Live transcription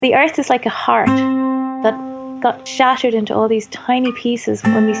The earth is like a heart that got shattered into all these tiny pieces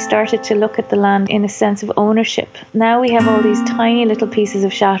when we started to look at the land in a sense of ownership. Now we have all these tiny little pieces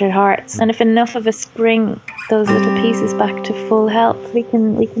of shattered hearts, and if enough of us bring those little pieces back to full health, we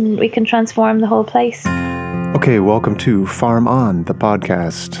can transform the whole place. Okay, welcome to Farm On, the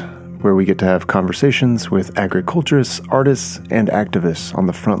podcast, where we get to have conversations with agriculturists, artists, and activists on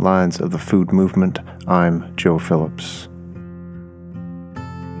the front lines of the food movement. I'm Joe Phillips.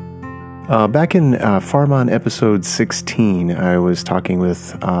 Back in Farm On episode 16, I was talking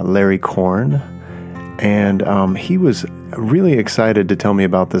with Larry Korn, and he was really excited to tell me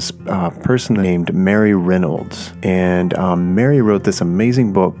about this person named Mary Reynolds. And Mary wrote this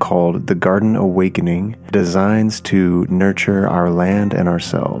amazing book called The Garden Awakening, Designs to Nurture Our Land and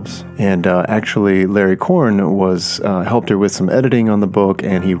Ourselves. And actually, Larry Korn was helped her with some editing on the book,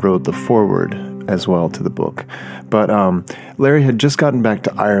 and he wrote the foreword as well to the book. But Larry had just gotten back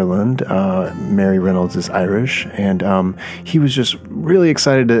to Ireland. Mary Reynolds is Irish, and he was just really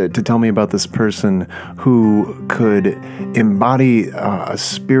excited to tell me about this person who could embody a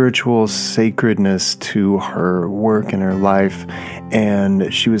spiritual sacredness to her work and her life,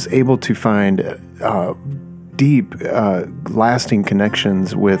 and she was able to find deep, lasting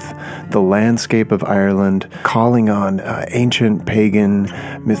connections with the landscape of Ireland, calling on ancient pagan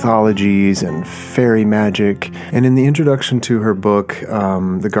mythologies and fairy magic. And in the introduction to her book,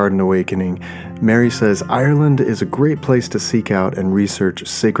 The Garden Awakening, Mary says, Ireland is a great place to seek out and research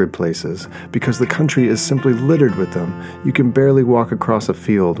sacred places because the country is simply littered with them. You can barely walk across a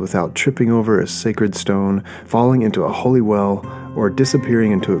field without tripping over a sacred stone, falling into a holy well, or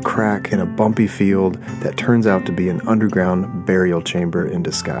disappearing into a crack in a bumpy field that turns out to be an underground burial chamber in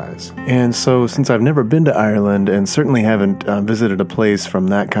disguise. And so, since I've never been to Ireland and certainly haven't visited a place from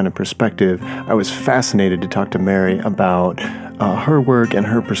that kind of perspective, I was fascinated to talk to Mary about her work and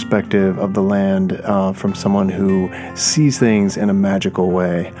her perspective of the land from someone who sees things in a magical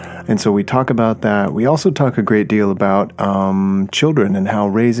way. And so we talk about that. We also talk a great deal about children and how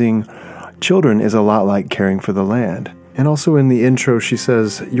raising children is a lot like caring for the land. And also in the intro, she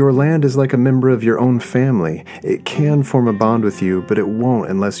says, your land is like a member of your own family. It can form a bond with you, but it won't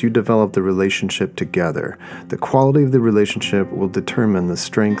unless you develop the relationship together. The quality of the relationship will determine the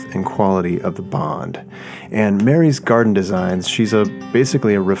strength and quality of the bond. And Mary's garden designs, she's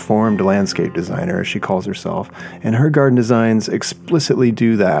basically a reformed landscape designer, as she calls herself. And her garden designs explicitly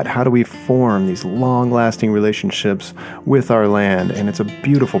do that. How do we form these long-lasting relationships with our land? And it's a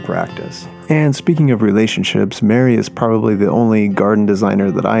beautiful practice. And speaking of relationships, Mary is probably the only garden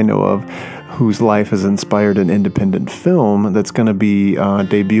designer that I know of whose life has inspired an independent film that's going to be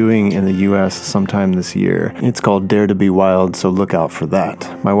debuting in the U.S. sometime this year. It's called Dare to Be Wild, so look out for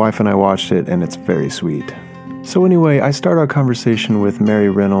that. My wife and I watched it, and it's very sweet. So anyway, I start our conversation with Mary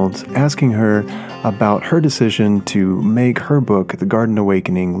Reynolds, asking her about her decision to make her book, The Garden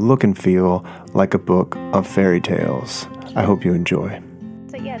Awakening, look and feel like a book of fairy tales. I hope you enjoy.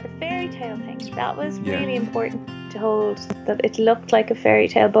 So yeah, the fairy tale thing, that was really important to hold, that it looked like a fairy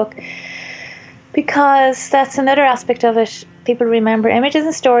tale book, because that's another aspect of it. People remember images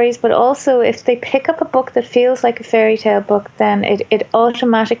and stories, but also if they pick up a book that feels like a fairy tale book, then it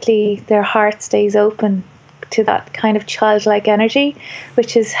automatically, their heart stays open to that kind of childlike energy,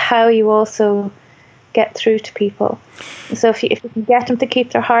 which is how you also get through to people. So if you can get them to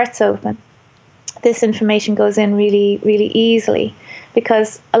keep their hearts open, this information goes in really, really easily.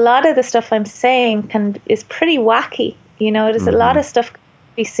 Because a lot of the stuff I'm saying is pretty wacky. You know, there's a lot of stuff can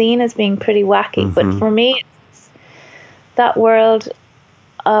be seen as being pretty wacky. But for me, it's that world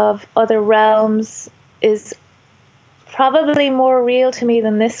of other realms is probably more real to me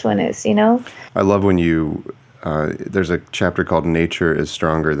than this one is, you know? I love when there's a chapter called Nature is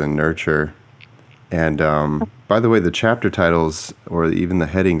Stronger Than Nurture. And by the way, the chapter titles or even the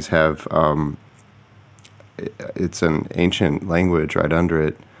headings have... it's an ancient language right under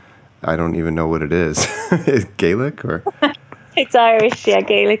it. I don't even know what it is. Gaelic or? It's Irish, yeah.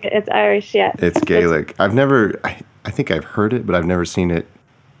 Gaelic. It's Irish, yeah. It's Gaelic. I think I've heard it, but I've never seen it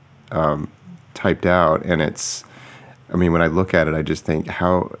typed out. And when I look at it, I just think,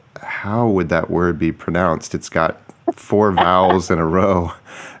 how would that word be pronounced? It's got 4 vowels in a row.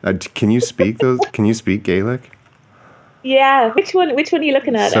 Can you speak those? Can you speak Gaelic? Yeah, which one are you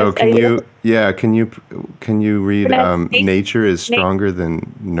looking at? So can you read Nature is Stronger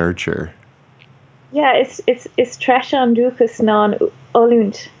Than Nurture? Yeah, it's Treshan Dukas non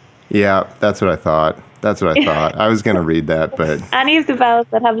Olunt. Yeah, that's what I thought. I was going to read that, but any of the vowels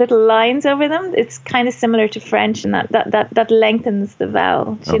that have little lines over them, it's kind of similar to French, and that lengthens the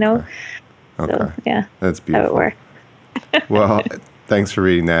vowel, you know. Okay. So yeah, that's beautiful. how it works. Well, Thanks for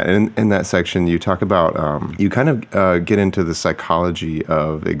reading that. And in that section, you talk about, you kind of get into the psychology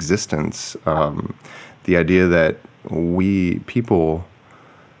of existence, the idea that you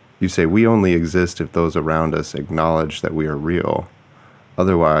say we only exist if those around us acknowledge that we are real.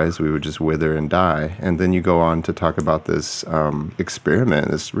 Otherwise, we would just wither and die. And then you go on to talk about this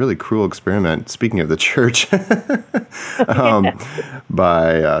experiment, this really cruel experiment, speaking of the church, by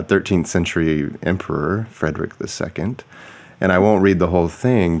 13th century Emperor Frederick II. And I won't read the whole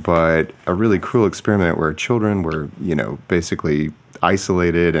thing, but a really cruel experiment where children were, basically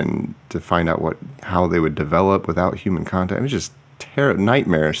isolated and to find out how they would develop without human contact. It was just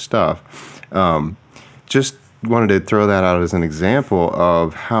nightmarish stuff. Just wanted to throw that out as an example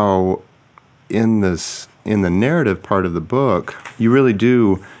of how in the narrative part of the book, you really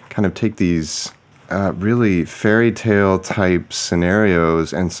do kind of take these really fairy tale type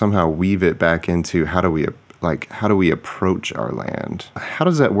scenarios and somehow weave it back into how do we approach our land? How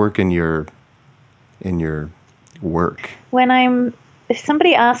does that work in your work? If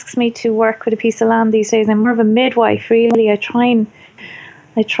somebody asks me to work with a piece of land these days, I'm more of a midwife, really. I try and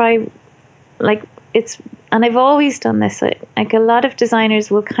I've always done this. Like a lot of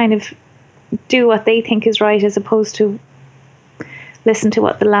designers will kind of do what they think is right as opposed to listen to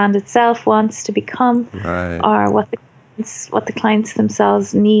what the land itself wants to become, right, or what the clients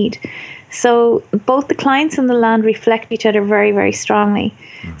themselves need. So both the clients and the land reflect each other very, very strongly.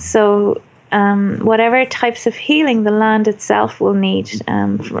 Mm-hmm. So whatever types of healing the land itself will need,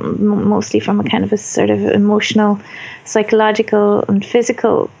 mostly from a kind of a sort of emotional, psychological and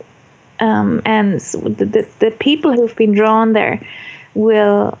physical ends, the people who've been drawn there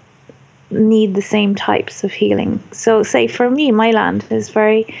will need the same types of healing. So say for me, my land is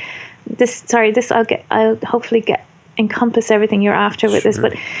I'll hopefully encompass everything you're after with this,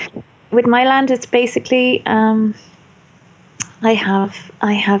 but with my land, it's basically I have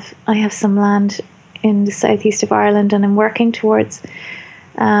some land in the southeast of Ireland, and I'm working towards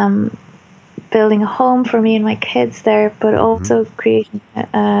building a home for me and my kids there, but also creating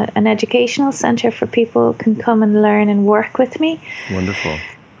an educational centre for people who can come and learn and work with me. Wonderful.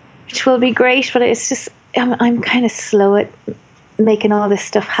 Which will be great, but it's just I'm kind of slow at making all this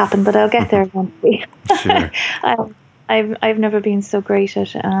stuff happen, but I'll get there eventually. Sure. I've never been so great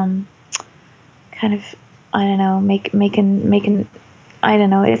at kind of, I don't know, making I don't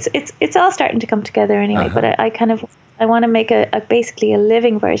know, it's all starting to come together anyway. But I want to make basically a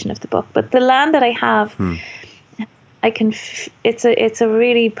living version of the book. But the land that I have, it's a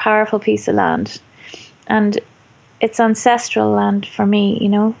really powerful piece of land, and it's ancestral land for me,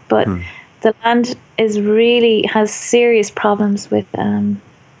 But the land has serious problems with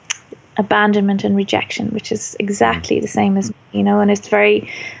abandonment and rejection, which is exactly the same as me, And it's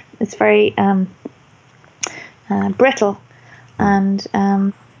very brittle, and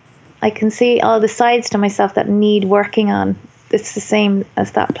I can see all the sides to myself that need working on. It's the same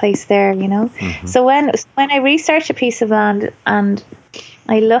as that place there, So when I research a piece of land and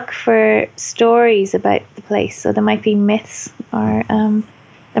I look for stories about the place, so there might be myths, or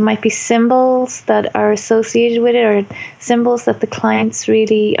there might be symbols that are associated with it, or symbols that the clients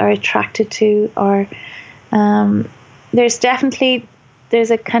really are attracted to, or there's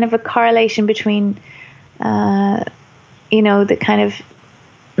a kind of a correlation between the kind of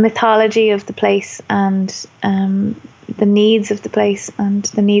mythology of the place and the needs of the place and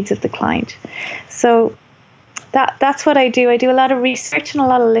the needs of the client. So that's what I do. I do a lot of research and a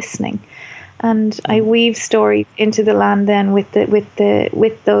lot of listening, and I weave stories into the land then with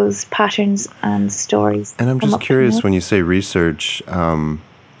those patterns and stories. And I'm just curious, when you say research, I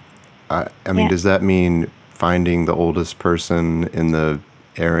mean, does that mean finding the oldest person in the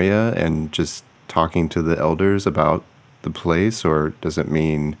area and just talking to the elders about the place, or does it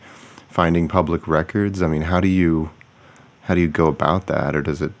mean finding public records? I mean, how do you go about that, or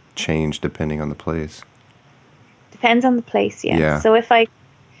does it change depending on the place? Depends on the place, yeah.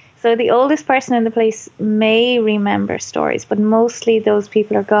 So the oldest person in the place may remember stories, but mostly those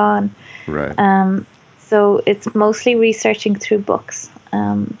people are gone. Right. So it's mostly researching through books.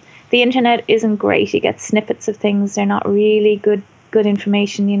 The internet isn't great. You get snippets of things. They're not really good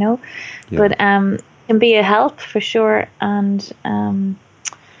information, Yeah. But can be a help for sure, and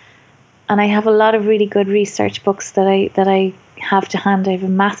I have a lot of really good research books that I have to hand. I have a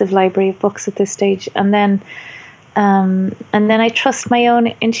massive library of books at this stage, and then I trust my own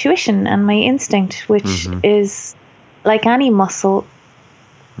intuition and my instinct, which is like any muscle.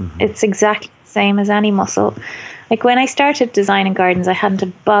 It's exactly the same as any muscle. Like when I started designing gardens, I hadn't a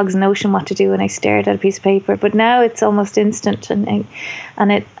bog's notion what to do when I stared at a piece of paper. But now it's almost instant,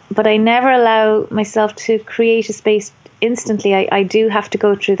 but I never allow myself to create a space instantly I do have to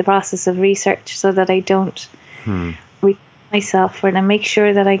go through the process of research so that I don't repeat myself, or I make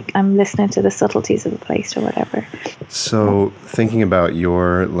sure that I'm listening to the subtleties of the place or whatever. So thinking about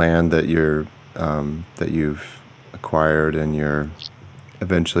your land that that you've acquired, and you're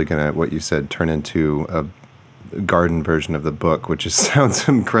eventually going to, what you said, turn into a garden version of the book, which just sounds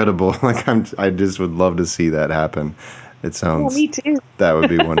incredible. Like I just would love to see that happen. It sounds, me too. That would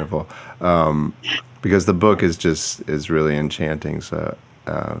be wonderful. Because the book is really enchanting. So,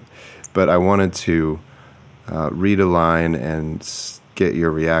 but I wanted to read a line and get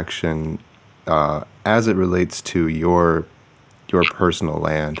your reaction as it relates to your personal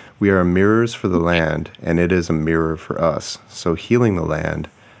land. We are mirrors for the land, and it is a mirror for us. So healing the land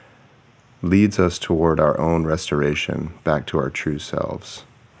leads us toward our own restoration, back to our true selves.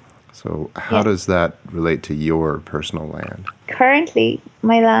 So how does that relate to your personal land? Currently,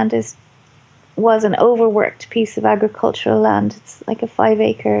 my land was an overworked piece of agricultural land. It's like a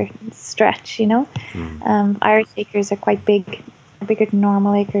 5-acre stretch, you know. Irish acres are quite big, bigger than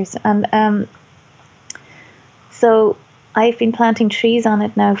normal acres. And so I've been planting trees on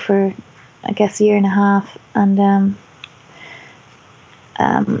it now for, I guess, a year and a half. And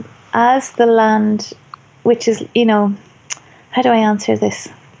as the land, which is, you know, how do I answer this?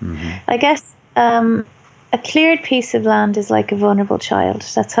 I guess a cleared piece of land is like a vulnerable child.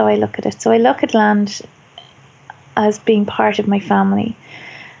 That's how I look at it. So I look at land as being part of my family.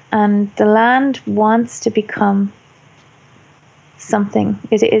 And the land wants to become something.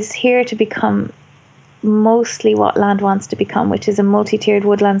 It is here to become mostly what land wants to become, which is a multi-tiered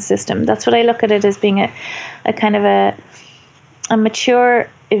woodland system. That's what I look at it as, being a kind of a mature,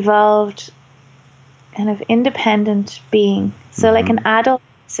 evolved, kind of independent being. So like an adult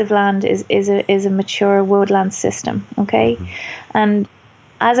piece of land is a mature woodland system, okay? And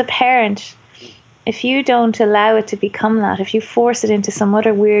as a parent, if you don't allow it to become that, if you force it into some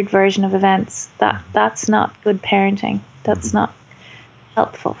other weird version of events, that's not good parenting. That's not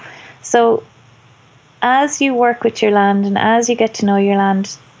helpful. So as you work with your land and as you get to know your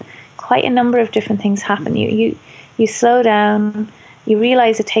land, quite a number of different things happen. You slow down. You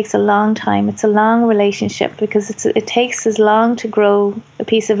realize it takes a long time. It's a long relationship, because it takes as long to grow a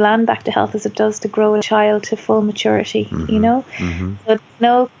piece of land back to health as it does to grow a child to full maturity, you know? So there's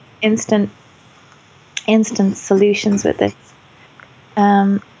no instant solutions with it.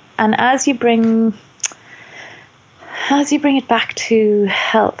 And as you bring it back to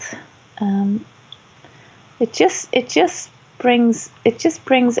health, it just brings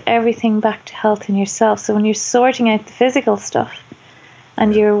everything back to health in yourself. So when you're sorting out the physical stuff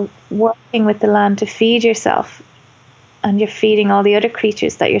and you're working with the land to feed yourself, and you're feeding all the other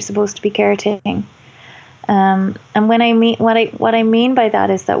creatures that you're supposed to be caretaking. And when I mean what I mean by that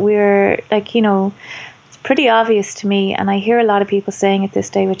is that we're, like, you know, it's pretty obvious to me, and I hear a lot of people saying it this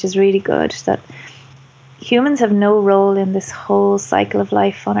day, which is really good, that humans have no role in this whole cycle of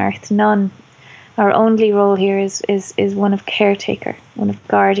life on Earth. None. Our only role here is one of caretaker, one of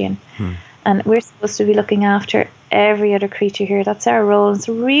guardian. And we're supposed to be looking after every other creature here. That's our role. It's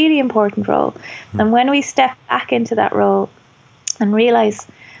a really important role. And when we step back into that role and realize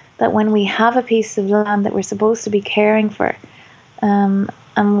that when we have a piece of land that we're supposed to be caring for, and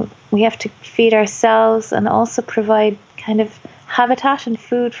we have to feed ourselves and also provide kind of habitat and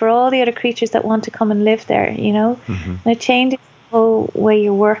food for all the other creatures that want to come and live there, you know, and it changes the whole way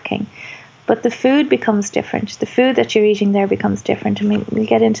you're working. But the food becomes different. The food that you're eating there becomes different. I mean, we'll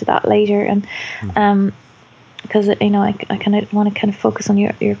get into that later, and because you know, I kind of want to kind of focus on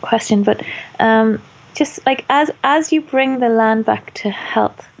your question, but just like as you bring the land back to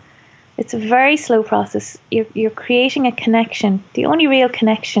health, it's a very slow process. You're creating a connection. The only real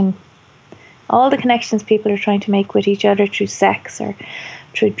connection, all the connections people are trying to make with each other through sex or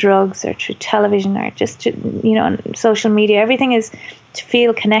through drugs or through television or just, you know, on social media, everything is to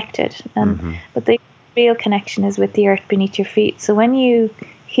feel connected. But the real connection is with the earth beneath your feet. So when you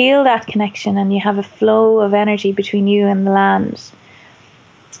heal that connection and you have a flow of energy between you and the land,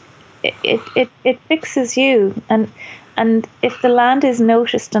 it fixes you. And if the land is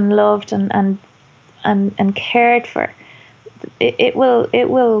noticed and loved and cared for, it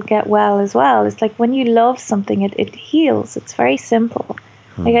will get well as well. It's like when you love something, it heals. It's very simple.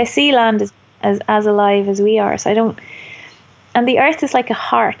 Like I see land as alive as we are. So I don't. And the earth is like a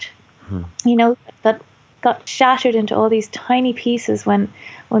heart, you know, that got shattered into all these tiny pieces when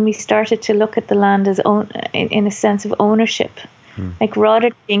we started to look at the land as in a sense of ownership. Like rather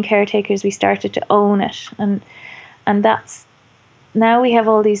than being caretakers, we started to own it, and that's now we have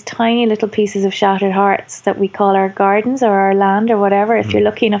all these tiny little pieces of shattered hearts that we call our gardens or our land or whatever. If you're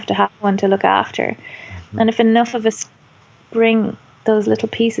lucky enough to have one to look after, and if enough of us bring those little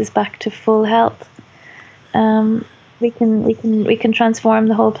pieces back to full health, we can transform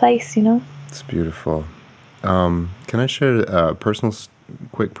the whole place. It's beautiful. Can I share a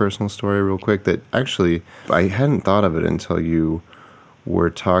quick personal story real quick that actually I hadn't thought of it until you were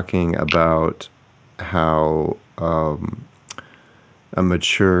talking about how a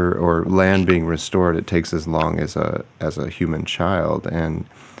mature or land being restored, it takes as long as a human child. And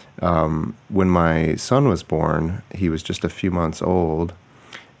when my son was born, he was just a few months old,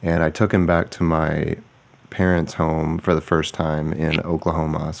 and I took him back to my parents' home for the first time in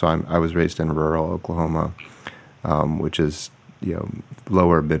Oklahoma. So I was raised in rural Oklahoma, which is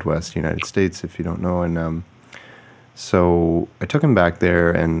lower Midwest United States, if you don't know. And so I took him back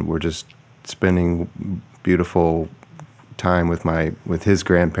there, and we're just spending beautiful time with his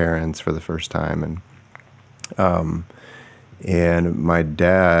grandparents for the first time. And my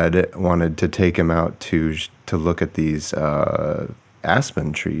dad wanted to take him out to look at these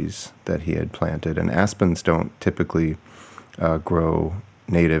aspen trees that he had planted. And aspens don't typically grow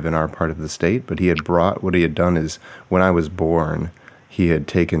native in our part of the state, but what he had done is, when I was born, he had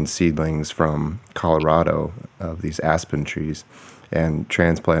taken seedlings from Colorado of these aspen trees and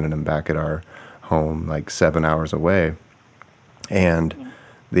transplanted them back at our home, like 7 hours away. And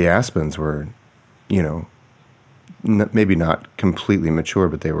the aspens were, maybe not completely mature,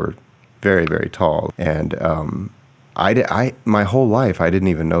 but they were very, very tall. And my whole life, I didn't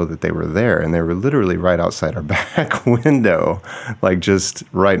even know that they were there. And they were literally right outside our back window, like just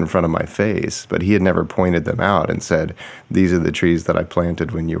right in front of my face. But he had never pointed them out and said, these are the trees that I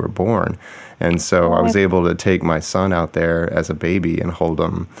planted when you were born. And so I was able to take my son out there as a baby and hold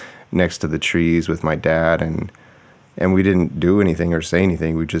him next to the trees with my dad. And we didn't do anything or say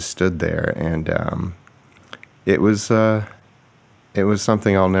anything. We just stood there. And it was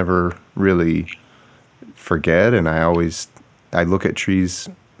something I'll never really forget, and I look at trees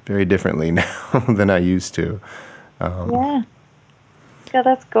very differently now than I used to. Yeah,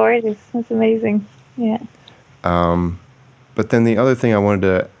 that's gorgeous. That's amazing. Yeah. But then the other thing I wanted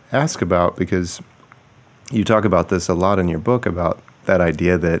to ask about, because you talk about this a lot in your book, about that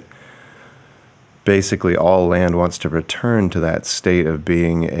idea that basically all land wants to return to that state of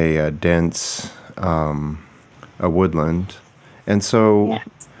being a dense a woodland. And so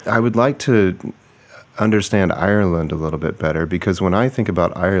I would like to understand Ireland a little bit better, because when I think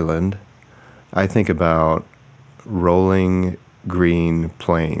about Ireland, I think about rolling green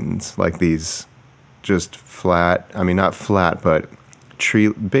plains, like these just flat, not flat, but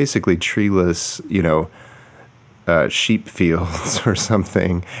basically treeless, sheep fields or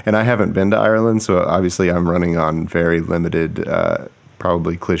something. And I haven't been to Ireland, so obviously I'm running on very limited,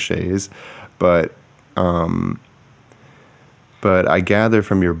 probably cliches, but I gather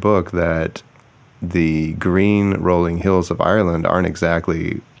from your book that the green rolling hills of Ireland aren't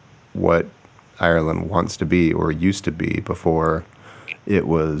exactly what Ireland wants to be or used to be before it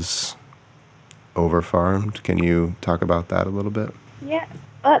was overfarmed. Can you talk about that a little bit? Yeah,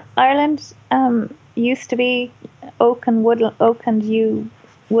 but Ireland used to be oak and yew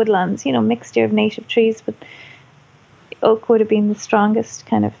woodlands, mixture of native trees, but oak would have been the strongest,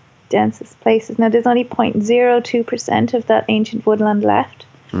 kind of densest places. Now there's only 0.02% of that ancient woodland left.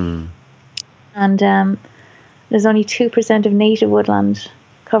 And there's only 2% of native woodland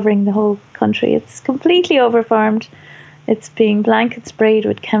covering the whole country. It's completely overfarmed. It's being blanket sprayed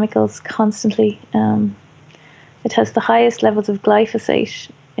with chemicals constantly. It has the highest levels of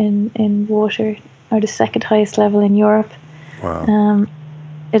glyphosate in water, or the second highest level in Europe. Wow.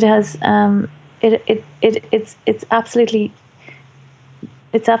 It has it's absolutely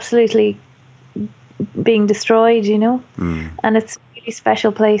being destroyed, and it's a really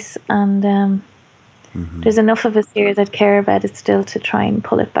special place, and there's enough of us here that care about it still to try and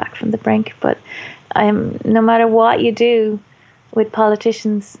pull it back from the brink. But no matter what you do with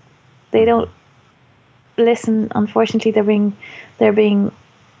politicians, they don't listen. Unfortunately, they're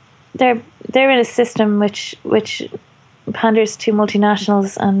in a system which panders to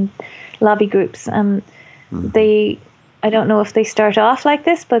multinationals and lobby groups, and I don't know if they start off like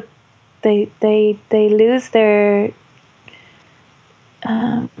this, but they lose their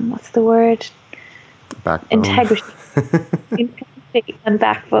what's the word? Backbone. Integrity and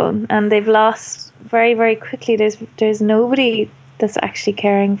backbone, and they've lost very, very quickly. There's nobody that's actually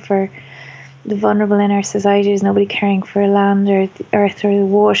caring for the vulnerable in our society. There's nobody caring for land or the earth or the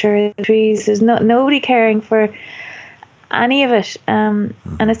water or the trees. There's nobody caring for any of it, and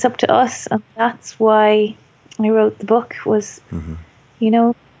it's up to us, and that's why I wrote the book. Was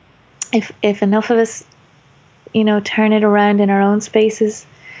if enough of us turn it around in our own spaces,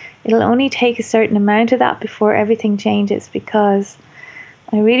 it'll only take a certain amount of that before everything changes, because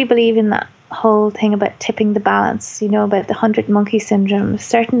I really believe in that whole thing about tipping the balance, about the 100 monkey syndrome.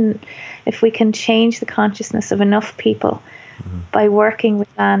 If we can change the consciousness of enough people by working with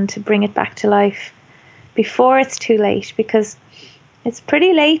land to bring it back to life before it's too late, because it's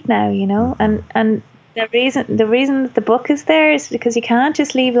pretty late now, and the reason that the book is there is because you can't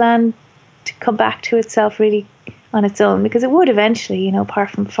just leave land to come back to itself really on its own, because it would eventually, apart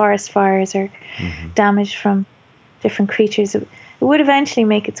from forest fires or damage from different creatures, it would eventually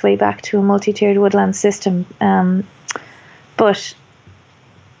make its way back to a multi-tiered woodland system. But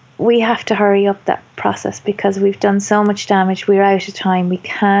we have to hurry up that process because we've done so much damage. We're out of time. We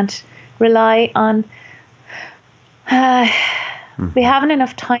can't rely on... we haven't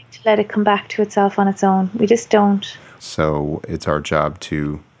enough time to let it come back to itself on its own. We just don't. So it's our job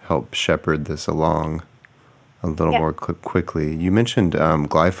to help shepherd this along a little more quickly. You mentioned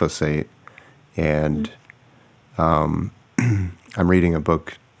glyphosate, and I'm reading a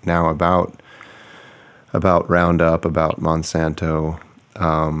book now about Roundup, about Monsanto,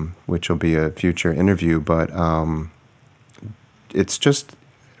 which will be a future interview. But it's just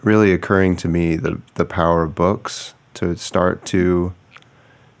really occurring to me the power of books to start to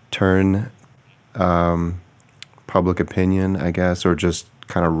turn public opinion, I guess, or just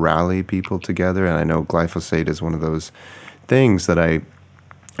kind of rally people together. And I know glyphosate is one of those things that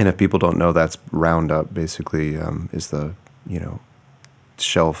and if people don't know, that's Roundup basically is the,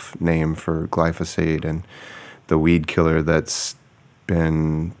 shelf name for glyphosate, and the weed killer that's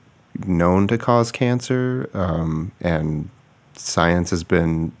been known to cause cancer, and science has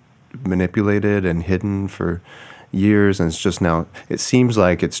been manipulated and hidden for years, and it seems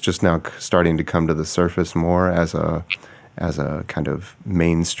like it's just now starting to come to the surface more as a kind of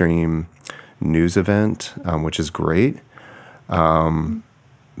mainstream news event, which is great.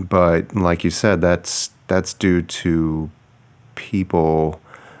 But like you said, that's due to people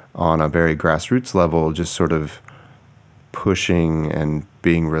on a very grassroots level just sort of pushing and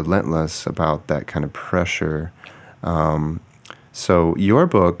being relentless about that kind of pressure. So your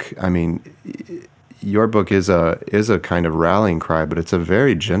book, is a kind of rallying cry, but it's a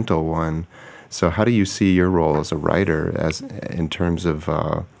very gentle one. So how do you see your role as a writer in terms of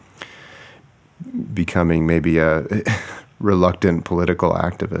becoming maybe a reluctant political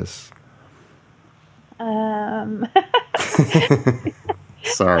activist?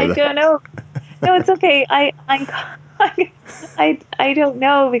 Sorry. I don't know. No, it's okay. I don't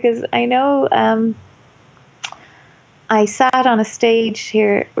know, because I know I sat on a stage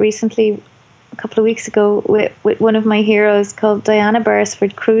here recently, a couple of weeks ago, with one of my heroes called Diana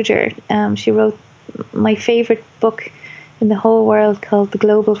Beresford Kruger. She wrote my favorite book in the whole world called The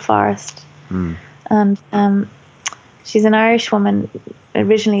Global Forest. And she's an Irish woman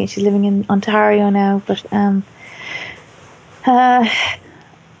originally. She's living in Ontario now, but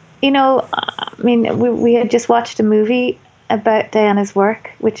we had just watched a movie about Diana's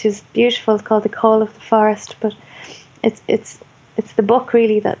work, which is beautiful. It's called The Call of the Forest, but it's the book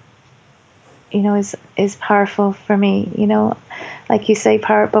really that is powerful for me. Like you say,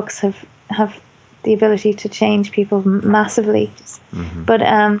 power books have the ability to change people massively. But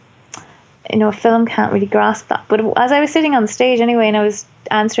a film can't really grasp that. But as I was sitting on the stage anyway, and I was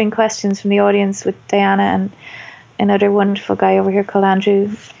answering questions from the audience with Diana and another wonderful guy over here called Andrew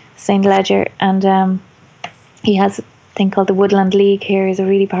St. Ledger, and he has a thing called the Woodland League here. He's a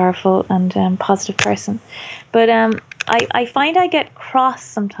really powerful and positive person. But I find I get cross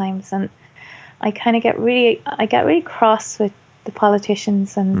sometimes, and I kind of get really cross with the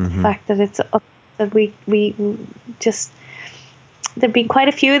politicians and the fact that it's up, that we just, there'd been quite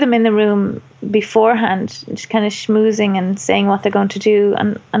a few of them in the room beforehand, just kind of schmoozing and saying what they're going to do,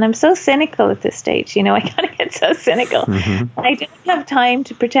 and I'm so cynical at this stage. I kind of get so cynical. I don't have time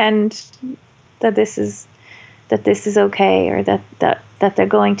to pretend that this is okay, or that they're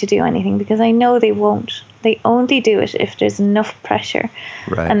going to do anything, because I know they won't. They only do it if there's enough pressure,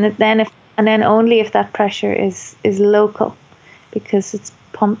 right. and then only if that pressure is local, because it's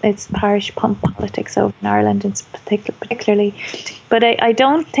parish pump politics over in Ireland, and particularly. But I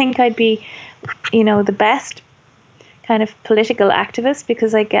don't think I'd be, the best kind of political activist,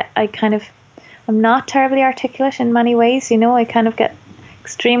 because I'm not terribly articulate in many ways. I kind of get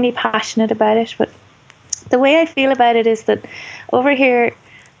extremely passionate about it. But the way I feel about it is that over here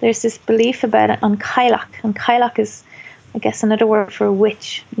there's this belief about it on Cailleach, and Cailleach is, I guess, another word for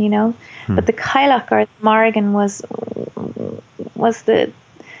witch. But the Cailleach, or Morrigan, was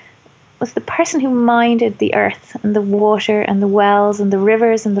the person who minded the earth and the water and the wells and the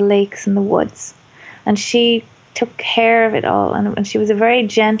rivers and the lakes and the woods, and she took care of it all, and she was a very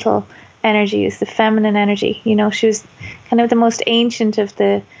gentle energy. It's the feminine energy, you know. She was kind of the most ancient of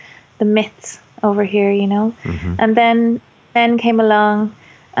the myths over here, you know. And then men came along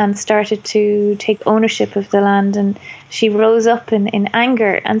and started to take ownership of the land, and she rose up in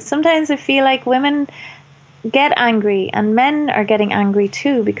anger. And sometimes I feel like women get angry, and men are getting angry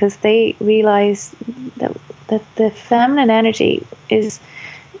too, because they realize that the feminine energy is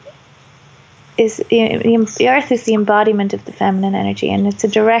the earth is the embodiment of the feminine energy, and it's a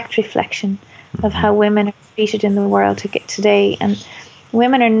direct reflection of how women are treated in the world today. And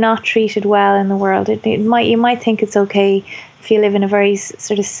women are not treated well in the world. You might think it's okay if you live in a very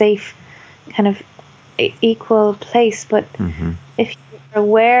sort of safe, kind of equal place, but if you're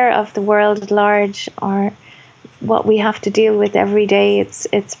aware of the world at large, or what we have to deal with every day,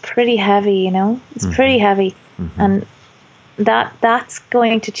 it's pretty heavy, you know. It's pretty heavy, and that's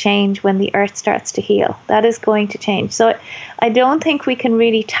going to change when the earth starts to heal. That is going to change. So I don't think we can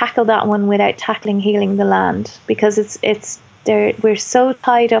really tackle that one without tackling healing the land, because it's there. We're so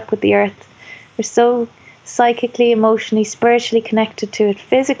tied up with the earth. We're so psychically, emotionally, spiritually connected to it,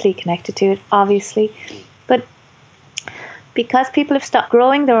 physically connected to it, obviously. But because people have stopped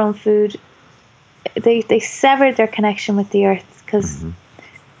growing their own food, they severed their connection with the earth, because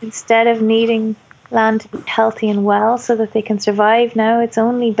instead of needing land to be healthy and well so that they can survive now, its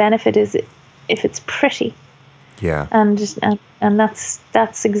only benefit is if it's pretty. Yeah. And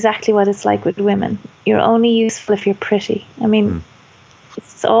that's exactly what it's like with women. You're only useful if you're pretty. I mean,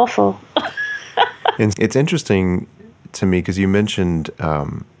 it's awful. It's interesting to me because you mentioned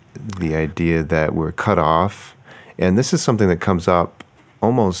the idea that we're cut off, and this is something that comes up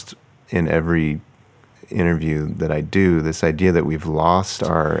almost in every interview that I do, this idea that we've lost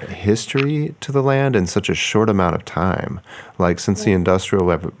our history to the land in such a short amount of time. Like since the Industrial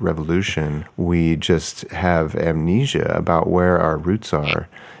Revolution, we just have amnesia about where our roots are,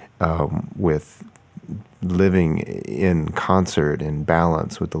 with living in concert, in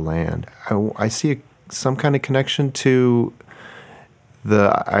balance with the land. I see some kind of connection to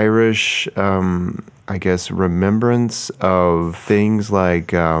the Irish, I guess, remembrance of things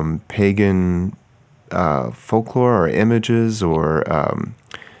like pagan folklore or images or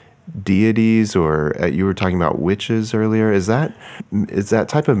deities, or you were talking about witches earlier. Is that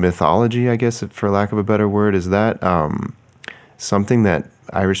type of mythology, I guess, for lack of a better word, is that something that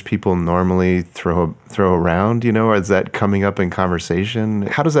Irish people normally throw around, you know, or is that coming up in conversation?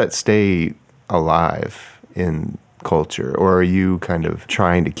 How does that stay alive in culture, or are you kind of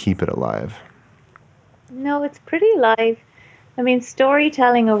trying to keep it alive? No, it's pretty alive. I mean,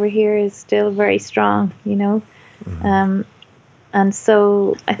 storytelling over here is still very strong, you know. And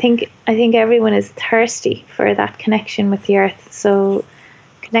so I think everyone is thirsty for that connection with the earth, so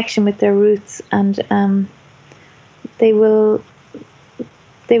connection with their roots, and they will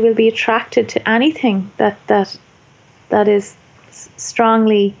be attracted to anything that is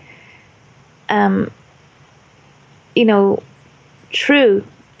strongly, you know, true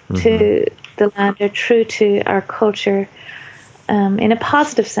to the land, or true to our culture, in a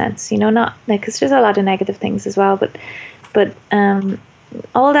positive sense, you know, not like, because there's a lot of negative things as well, but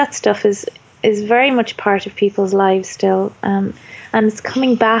all that stuff is very much part of people's lives still, and it's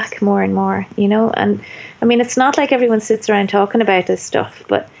coming back more and more, you know. And I mean, it's not like everyone sits around talking about this stuff,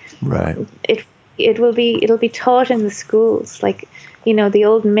 but right, it'll be taught in the schools. Like, you know, the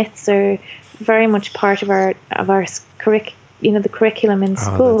old myths are very much part of our the curriculum in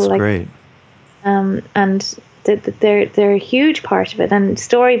school. That's like, great. And they're a huge part of it. And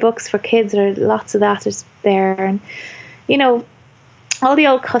storybooks for kids, are lots of that is there. And, you know, all the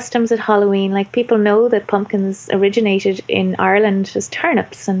old customs at Halloween, like, people know that pumpkins originated in Ireland as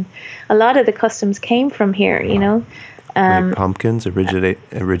turnips, and a lot of the customs came from here, you know. Wait, pumpkins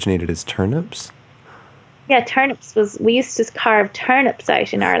originated as turnips? Yeah, turnips we used to carve turnips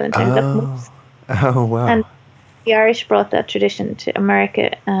out in Ireland. Oh, wow. And the Irish brought that tradition to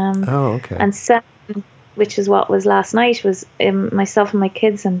America. Okay. And Samhain, which is what was last night, was myself and my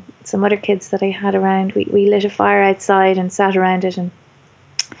kids and some other kids that I had around. We lit a fire outside and sat around it, and,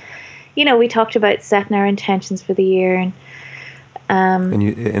 you know, we talked about setting our intentions for the year.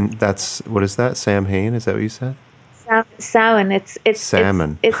 And that's, what is that? Samhain? Is that what you said? Samhain. It's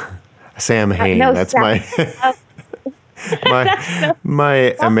salmon. It's Samhain. no, that's my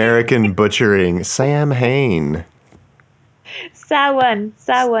no. American butchering. Samhain. Samhain.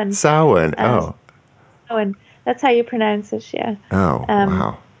 Samhain. Oh. Samhain. That's how you pronounce it. Yeah. Oh,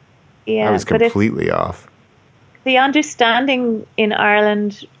 wow. Yeah. I was completely off. The understanding in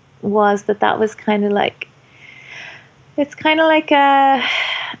Ireland was that was kind of like, it's kind of like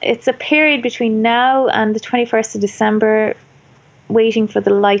it's a period between now and the 21st of December, waiting for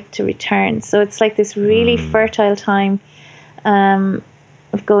the light to return. So it's like this really fertile time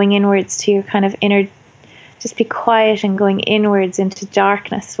of going inwards to your kind of inner, just be quiet and going inwards into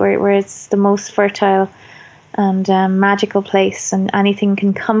darkness, where it's the most fertile and magical place, and anything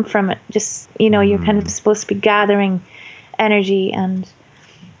can come from it. Just, you're kind of supposed to be gathering energy, and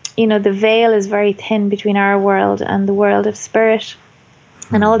the veil is very thin between our world and the world of spirit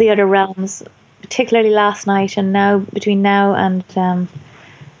and all the other realms, particularly last night and now, between now and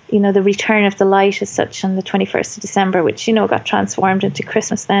the return of the light as such on the 21st of December, which got transformed into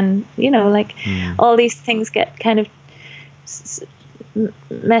Christmas then. All these things get kind of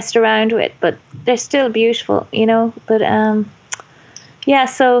messed around with, but they're still beautiful, but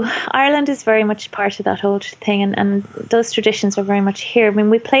so Ireland is very much part of that whole thing, and those traditions are very much here. I mean,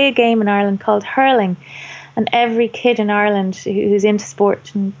 we play a game in Ireland called hurling, and every kid in Ireland who's into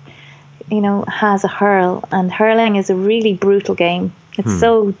sport and has a hurl, and hurling is a really brutal game. It's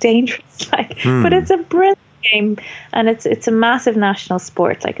so dangerous, but it's a brilliant game, and it's a massive national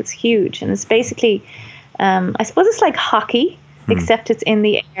sport. It's huge, and it's basically I suppose it's like hockey, except it's in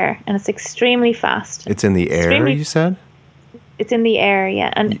the air, and it's extremely fast. It's in the air, you said? It's in the air,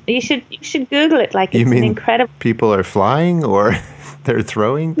 yeah. And you should Google it. It's an incredible. People are flying, or they're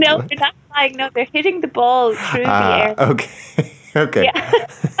throwing? No, they're not flying. No, they're hitting the ball through the air. Okay. Okay. Yeah.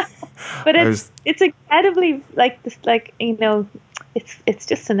 But it's incredibly it's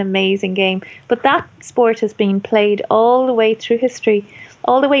just an amazing game. But that sport has been played all the way through history,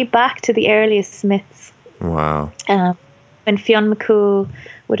 all the way back to the earliest Smiths. Wow. When Fionn McCool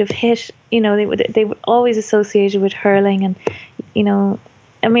would have hit, they were always associated with hurling, and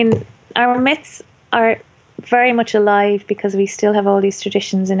our myths are very much alive because we still have all these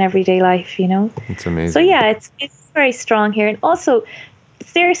traditions in everyday life. It's amazing. So yeah, it's very strong here, and also,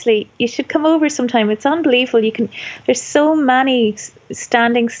 seriously, you should come over sometime. It's unbelievable. There's so many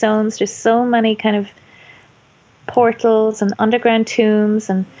standing stones. There's so many kind of portals and underground tombs,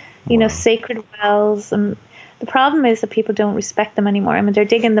 and sacred wells. And the problem is that people don't respect them anymore. I mean, they're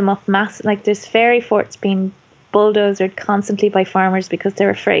digging them up there's fairy forts being bulldozed constantly by farmers because they're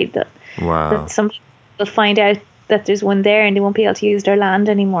afraid that some will find out that there's one there and they won't be able to use their land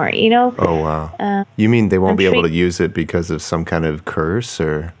anymore. Oh wow! You mean they won't be able to use it because of some kind of curse,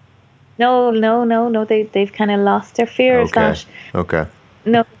 or? No. They've kind of lost their fear of that. Okay.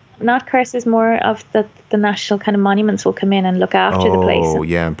 No, not curses. More of that the national kind of monuments will come in and look after the place. Oh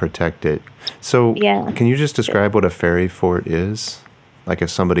yeah, and protect it. So can you just describe what a fairy fort is? Like if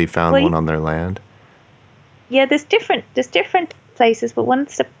somebody found one on their land? Yeah, there's different places, but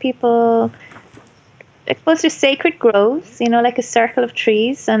once the people, I suppose there's sacred groves, like a circle of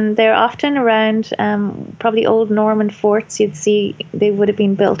trees, and they're often around probably old Norman forts. You'd see they would have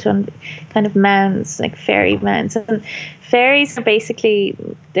been built on kind of mounds, like fairy mounds. And fairies are basically,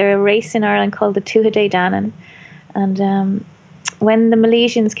 they're a race in Ireland called the Tuatha Dé Danann. And when the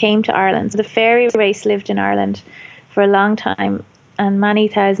Milesians came to Ireland, the fairy race lived in Ireland for a long time, and many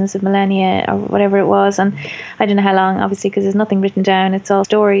thousands of millennia or whatever it was, and I don't know how long, obviously, because there's nothing written down. It's all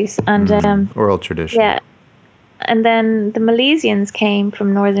stories and oral tradition. Yeah, and then the Milesians came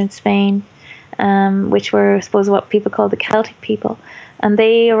from northern Spain, which were, I suppose, what people call the Celtic people, and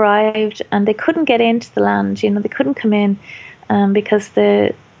they arrived and they couldn't get into the land. They couldn't come in because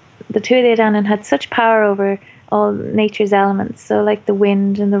the Tuatha Dé Danann had such power over all nature's elements, so like the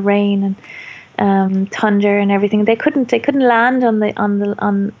wind and the rain and thunder and everything. They couldn't land on the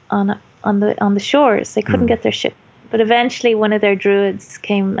shores. They couldn't get their ship. But eventually one of their druids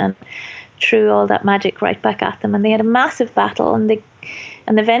came and threw all that magic right back at them, and they had a massive battle, and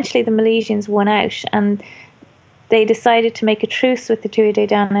eventually the Milesians won out, and they decided to make a truce with the Tuatha Dé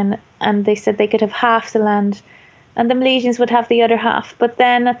Danann, and they said they could have half the land and the Milesians would have the other half. But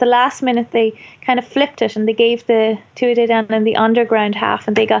then at the last minute they kind of flipped it, and they gave the Tuatha Dé Danann the underground half,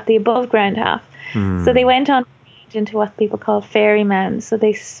 and they got the above ground half. So they went on into what people call fairy mounds. So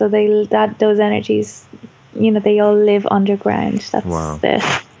those energies, they all live underground. That's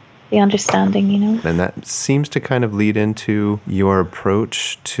the understanding, And that seems to kind of lead into your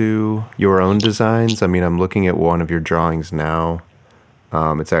approach to your own designs. I mean, I'm looking at one of your drawings now.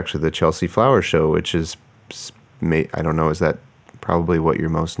 It's actually the Chelsea Flower Show, which is, I don't know, is that probably what you're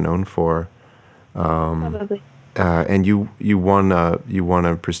most known for? Probably. And you won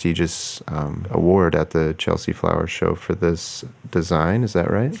a prestigious award at the Chelsea Flower Show for this design. Is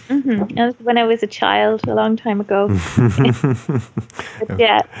that right? Mm-hmm. And when I was a child, a long time ago.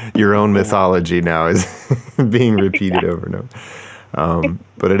 Yeah. Your own mythology now is being repeated over and over.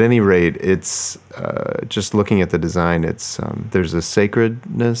 But at any rate, it's just looking at the design. It's there's a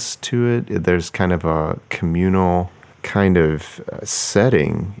sacredness to it. There's kind of a communal kind of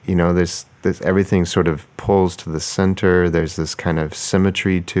setting. You know, there's everything sort of pulls to the center. There's this kind of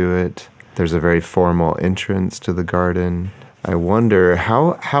symmetry to it. There's a very formal entrance to the garden. I wonder,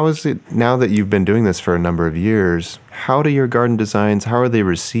 how is it, now that you've been doing this for a number of years, how do your garden designs, how are they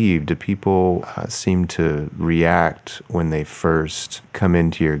received? Do people seem to react when they first come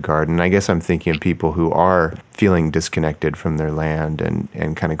into your garden? I guess I'm thinking of people who are feeling disconnected from their land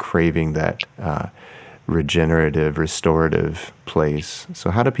and kind of craving that regenerative, restorative place.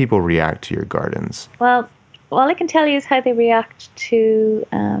 So how do people react to your gardens? Well, all I can tell you is how they react to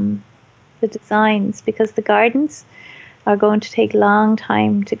the designs, because the gardens are going to take a long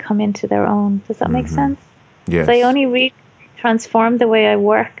time to come into their own. Does that make sense? Yes. So I only transformed the way I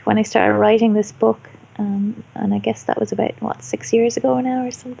work when I started writing this book. And I guess that was about, 6 years ago now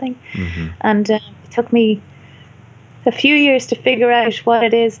or something. And it took me a few years to figure out what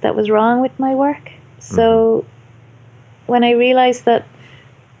it is that was wrong with my work. So when I realized that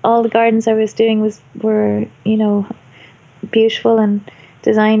all the gardens I was doing were, beautiful and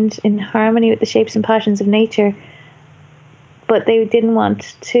designed in harmony with the shapes and patterns of nature, but they didn't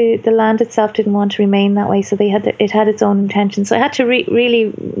want to, the land itself didn't want to remain that way, so it had its own intention. So I had to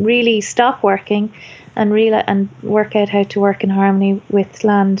really stop working and work out how to work in harmony with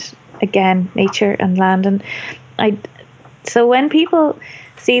land again, nature and land. And so when people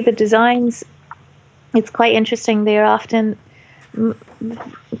see the designs, it's quite interesting. They are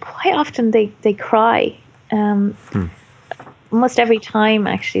quite often they cry. Almost every time,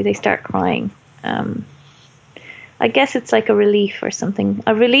 actually, they start crying. I guess it's like a relief or something.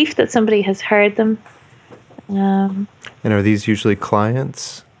 A relief that somebody has heard them. And are these usually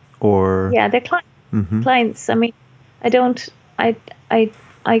clients or? Yeah, they're clients. I mean, I do a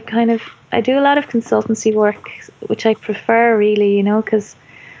lot of consultancy work, which I prefer really, because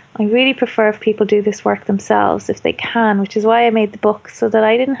I really prefer if people do this work themselves if they can, which is why I made the book, so that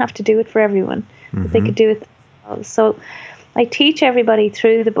I didn't have to do it for everyone, but they could do it themselves. So I teach everybody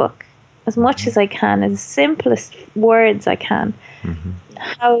through the book as much as I can, in the simplest words I can,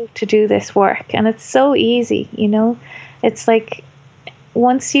 how to do this work. And it's so easy, It's like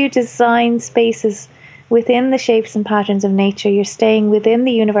once you design spaces within the shapes and patterns of nature, you're staying within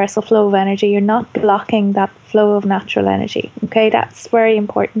the universal flow of energy. You're not blocking that flow of natural energy. Okay, that's very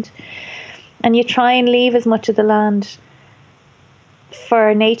important. And you try and leave as much of the land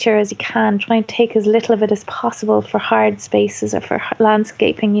for nature as you can. Try and take as little of it as possible for hard spaces or for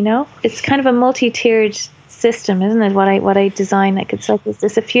landscaping. It's kind of a multi-tiered system, isn't it? What I design, like it's like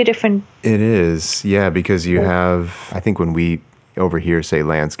there's a few different. It is, yeah, because you have. I think when we over here say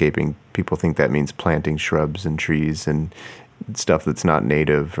landscaping, people think that means planting shrubs and trees and stuff that's not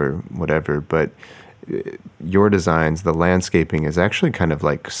native or whatever. But your designs, the landscaping is actually kind of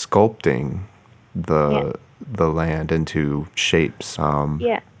like sculpting the land into shapes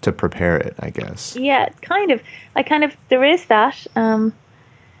to prepare it, I guess. Yeah, kind of. There is that.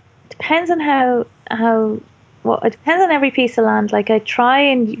 Depends on it depends on every piece of land. Like I try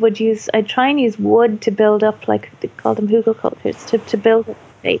and use wood to build up, like they call them hugelkulturs, to build up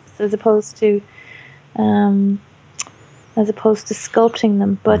shapes as opposed to sculpting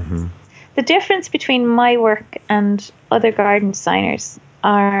them. But the difference between my work and other garden designers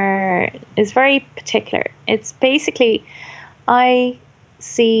is very particular. It's basically, I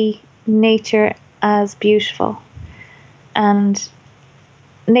see nature as beautiful, and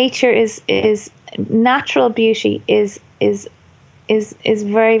nature is natural beauty is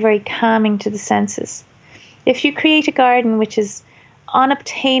very, very calming to the senses. If you create a garden which is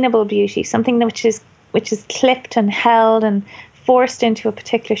unobtainable beauty, something which is clipped and held and forced into a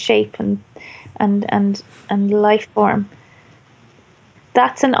particular shape and life form,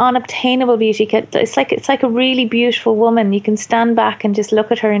 that's an unobtainable beauty. It's like a really beautiful woman. You can stand back and just look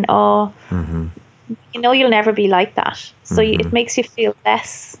at her in awe. You'll never be like that. So it makes you feel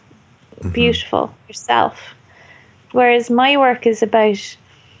less beautiful yourself. Whereas my work is about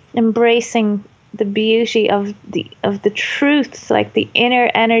embracing the beauty of the truth, like the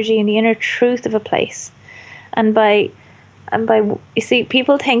inner energy and the inner truth of a place. And by you see,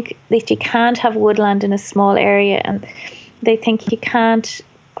 people think that you can't have woodland in a small area, and they think you can't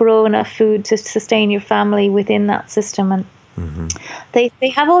grow enough food to sustain your family within that system. And they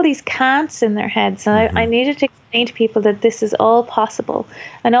have all these can'ts in their heads, and I needed to explain to people that this is all possible.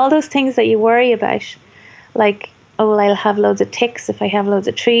 And all those things that you worry about, like, I'll have loads of ticks if I have loads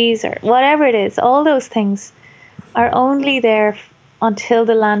of trees or whatever it is, all those things are only there until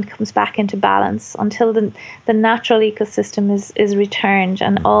the land comes back into balance, until the natural ecosystem is returned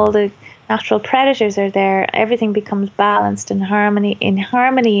and all the natural predators are there, everything becomes balanced in harmony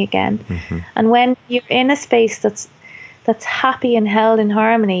again. Mm-hmm. And when you're in a space that's happy and held in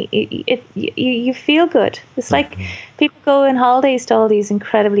harmony, you feel good. It's like people go on holidays to all these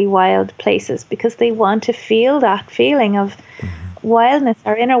incredibly wild places because they want to feel that feeling of wildness.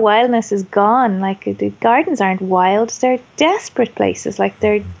 Our inner wildness is gone. Like, the gardens aren't wild, they're desperate places. Like,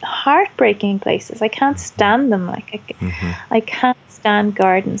 they're heartbreaking places. I can't stand them. Like, I can't stand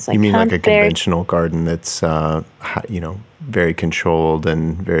gardens. You mean like a conventional garden that's very controlled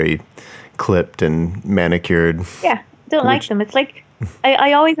and very clipped and manicured? Yeah, don't like them. It's like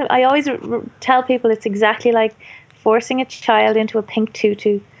I always tell people it's exactly like forcing a child into a pink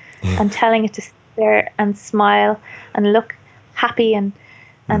tutu and telling it to sit there and smile and look happy and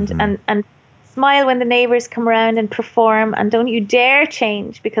smile when the neighbors come around and perform, and don't you dare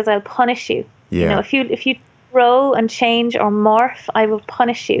change because I'll punish you. Yeah. If you grow and change or morph, I will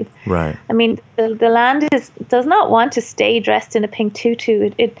punish you. Right. I mean, the land does not want to stay dressed in a pink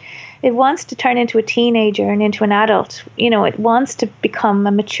tutu. It wants to turn into a teenager and into an adult. It wants to become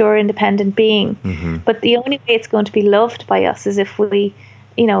a mature, independent being. Mm-hmm. But the only way it's going to be loved by us is if we,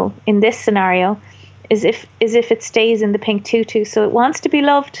 in this scenario, is if it stays in the pink tutu. So it wants to be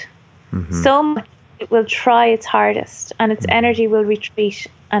loved so much, it will try its hardest, and its energy will retreat,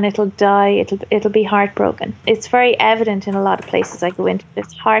 and it'll die. It'll be heartbroken. It's very evident in a lot of places I go into.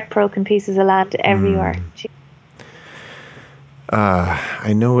 There's heartbroken pieces of land everywhere.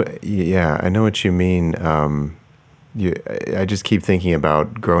 I know. Yeah, I know what you mean. I just keep thinking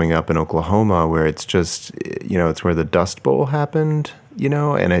about growing up in Oklahoma, where it's just, it's where the Dust Bowl happened,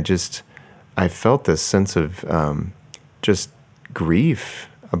 and I felt this sense of just grief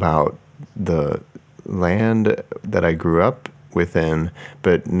about the land that I grew up within,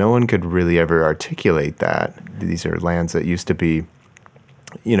 but no one could really ever articulate that. These are lands that used to be,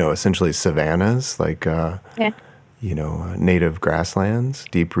 essentially savannas, like, native grasslands,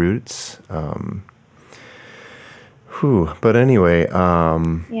 deep roots. But anyway,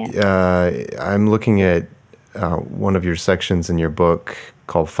 I'm looking at one of your sections in your book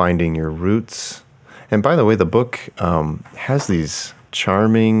called Finding Your Roots. And by the way, the book has these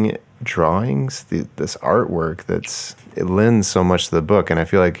charming drawings, this artwork it lends so much to the book. And I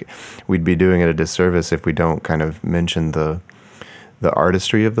feel like we'd be doing it a disservice if we don't kind of mention the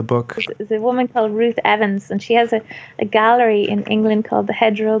artistry of the book. There's a woman called Ruth Evans, and she has a gallery in England called the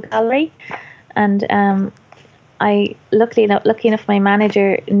Hedgerow Gallery. And I, lucky enough, my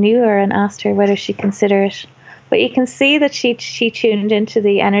manager knew her and asked her whether she'd consider it. But you can see that she tuned into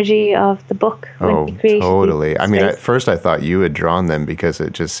the energy of the book. Oh, totally. I mean, at first I thought you had drawn them because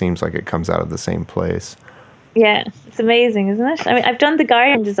it just seems like it comes out of the same place. Yeah, it's amazing, isn't it? I mean, I've done the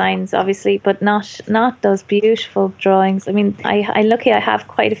garden designs, obviously, but not those beautiful drawings. I mean, I have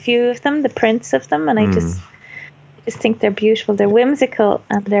quite a few of them, the prints of them, and I just think they're beautiful. They're whimsical,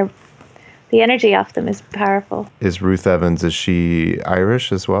 and the energy of them is powerful. Is Ruth Evans, is she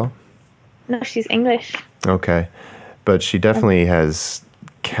Irish as well? No, she's English. Okay. But she definitely has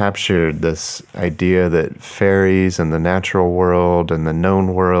captured this idea that fairies and the natural world and the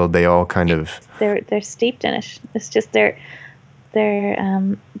known world, they all kind of... They're steeped in it. It's just there's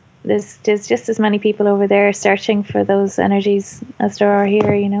just as many people over there searching for those energies as there are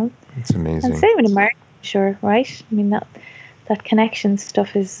here, It's amazing. And same in America, sure, right? I mean, that connection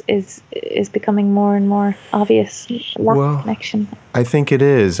stuff is becoming more and more obvious. Connection. I think it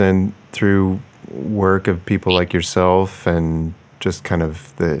is, and through work of people like yourself and just kind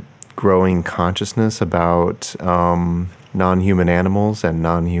of the growing consciousness about non-human animals and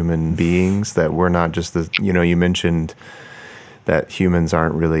non-human beings, that we're not just you mentioned that humans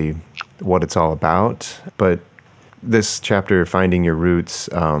aren't really what it's all about, but this chapter, Finding Your Roots,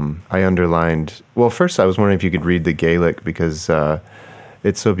 I underlined... Well, first I was wondering if you could read the Gaelic, because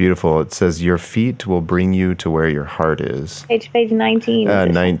it's so beautiful. It says, "Your feet will bring you to where your heart is." Page 19.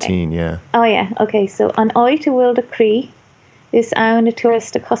 19, yeah. Oh, yeah. Okay, so an oite will decree is own a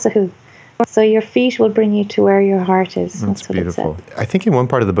tourist a cosahu. So your feet will bring you to where your heart is. That's beautiful. I think in one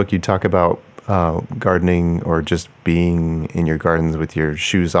part of the book you talk about gardening, or just being in your gardens with your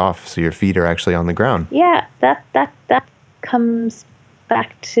shoes off, so your feet are actually on the ground. Yeah, that comes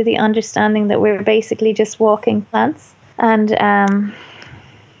back to the understanding that we're basically just walking plants, and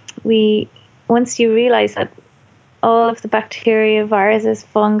once you realize that all of the bacteria, viruses,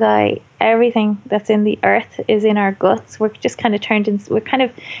 fungi, everything that's in the earth is in our guts, we're just kind of we're kind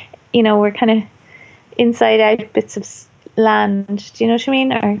of inside out bits of land. Do you know what I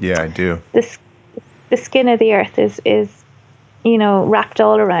mean? Yeah, I do. The skin of the earth is wrapped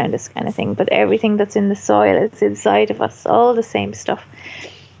all around us kind of thing. But everything that's in the soil, it's inside of us, all the same stuff.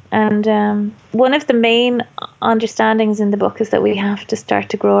 And one of the main understandings in the book is that we have to start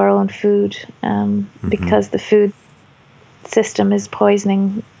to grow our own food because the food system is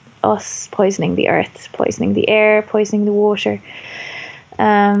poisoning us, poisoning the earth, poisoning the air, poisoning the water.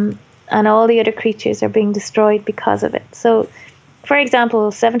 And all the other creatures are being destroyed because of it. So, for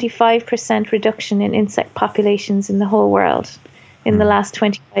example, 75% reduction in insect populations in the whole world in the last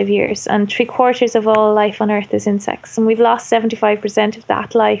 25 years. And 3/4 of all life on Earth is insects. And we've lost 75% of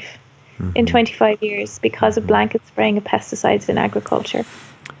that life in 25 years because of blanket spraying of pesticides in agriculture.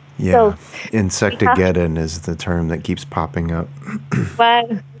 Yeah, so Insectageddon is the term that keeps popping up. Wow.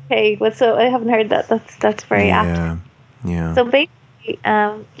 Okay. Well, so I haven't heard that. That's very apt. Yeah. So basically,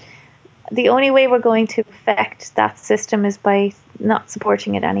 the only way we're going to affect that system is by not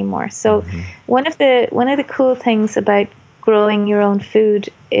supporting it anymore. So one of the cool things about growing your own food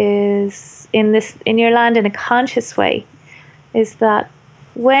is in your land in a conscious way is that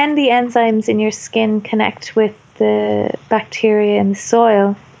when the enzymes in your skin connect with the bacteria in the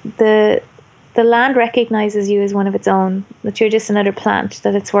soil, the land recognizes you as one of its own, that you're just another plant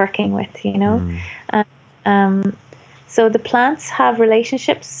that it's working with, so the plants have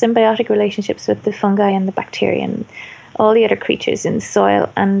relationships, symbiotic relationships with the fungi and the bacteria and all the other creatures in the soil.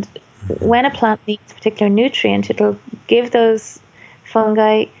 And when a plant needs a particular nutrient, it'll give those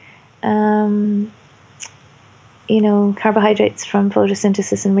fungi, carbohydrates from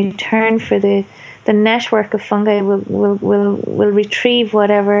photosynthesis in return for the network of fungi will retrieve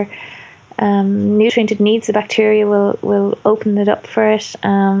whatever nutrient it needs. The bacteria will open it up for it.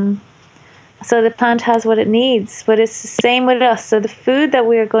 So the plant has what it needs, but it's the same with us. So the food that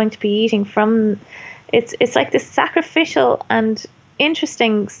we're going to be eating it's like this sacrificial and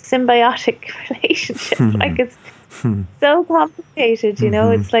interesting symbiotic relationship. Like it's so complicated,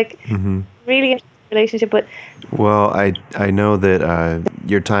 It's like really interesting relationship. But I know that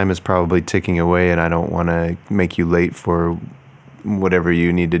your time is probably ticking away, and I don't want to make you late for whatever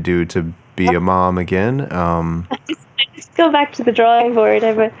you need to do to be a mom again. I just go back to the drawing board.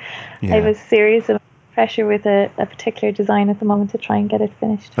 I have a series of pressure with a particular design at the moment to try and get it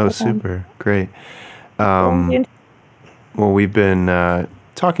finished. Oh, super. Great. Well, we've been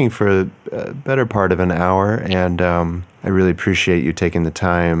talking for a better part of an hour, and I really appreciate you taking the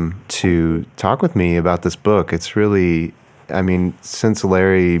time to talk with me about this book. It's really, since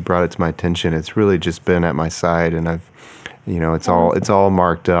Larry brought it to my attention, it's really just been at my side, and I've, it's all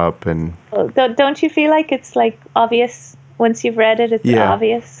marked up. And don't you feel like it's like obvious once you've read it? It's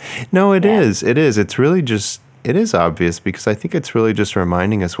obvious. No, it is. It is. It's really just. It is obvious because I think it's really just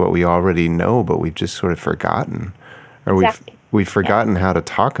reminding us what we already know, but we've just sort of forgotten, or we've forgotten how to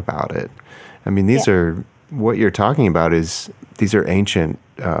talk about it. These are what you're talking about. These are ancient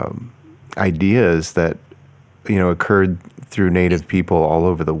ideas that occurred through native people all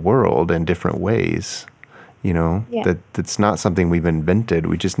over the world in different ways. That's not something we've invented.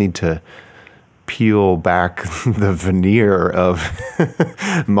 We just need to peel back the veneer of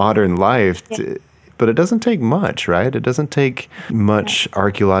modern life. But it doesn't take much, right? It doesn't take much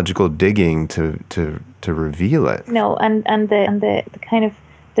archaeological digging to reveal it. No, and the kind of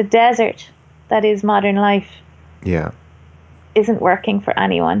the desert that is modern life. Yeah. Isn't working for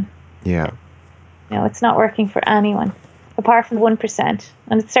anyone. Yeah. No, it's not working for anyone, apart from 1%,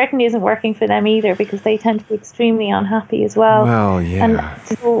 and it certainly isn't working for them either because they tend to be extremely unhappy as well. Well, yeah. And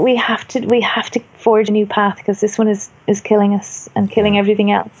so we have to forge a new path because this one is killing us and killing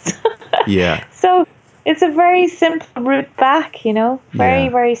everything else. Yeah. So it's a very simple route back,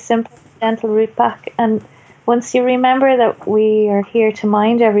 very simple, gentle route back. And once you remember that we are here to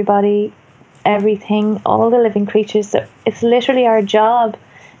mind everybody, everything, all the living creatures, that it's literally our job,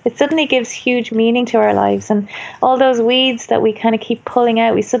 it suddenly gives huge meaning to our lives. And all those weeds that we kind of keep pulling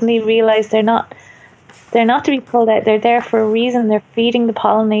out, we suddenly realize they're not to be pulled out. They're there for a reason. They're feeding the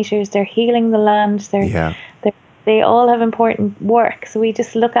pollinators. They're healing the land. They all have important work. So we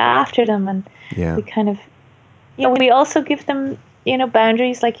just look after them, and we kind of, we also give them,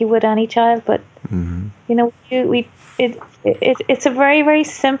 boundaries like you would any child. But it's a very, very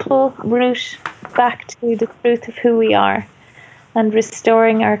simple route back to the truth of who we are, and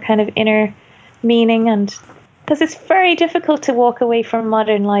restoring our kind of inner meaning. And because it's very difficult to walk away from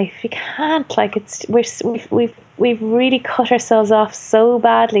modern life, you can't. Like we've really cut ourselves off so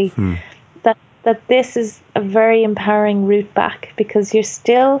badly that this is a very empowering route back, because you're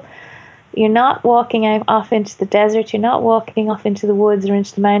not walking off into the desert, you're not walking off into the woods or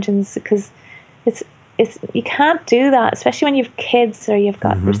into the mountains, because it's you can't do that, especially when you've kids or you've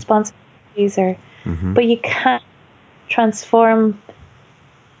got responsibilities, but you can't transform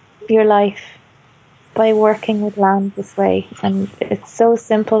your life by working with land this way. And it's so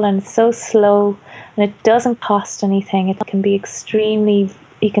simple and it's so slow, and it doesn't cost anything. It can be extremely,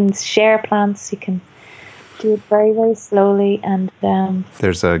 you can share plants, you can do it very, very slowly. And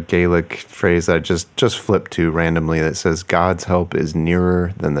there's a Gaelic phrase that I just flipped to randomly that says, God's help is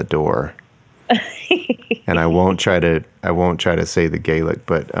nearer than the door. And I won't try to say the Gaelic,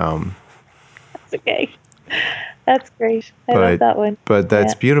 but that's okay. That's great. I love that one. But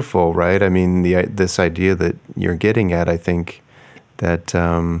that's beautiful, right? I mean, this idea that you're getting at, I think that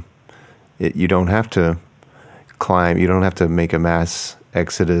you don't have to climb, you don't have to make a mass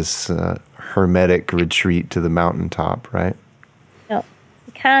exodus, hermetic retreat to the mountaintop, right? No,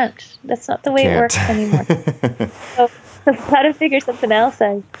 you can't. That's not the way it works anymore. So you've got to figure something else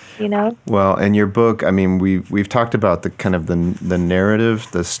out, you know? Well, and your book, I mean, we've talked about the kind of the narrative,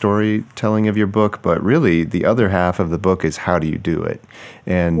 the storytelling of your book, but really the other half of the book is how do you do it?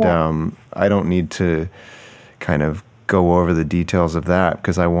 And I don't need to kind of go over the details of that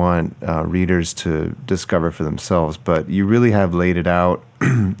because I want readers to discover for themselves. But you really have laid it out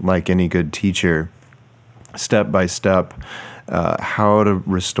like any good teacher, step by step, how to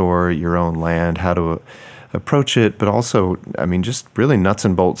restore your own land, how to approach it, but also, I mean, just really nuts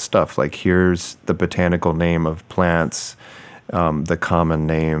and bolts stuff. Like here's the botanical name of plants, the common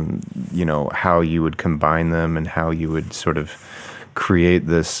name, you know, how you would combine them and how you would sort of create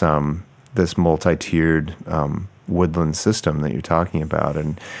this this multi-tiered woodland system that you're talking about.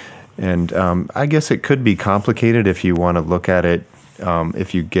 And I guess it could be complicated if you want to look at it,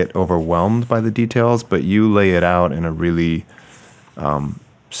 if you get overwhelmed by the details, but you lay it out in a really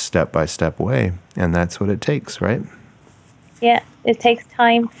step-by-step way, and that's what it takes, right? Yeah, it takes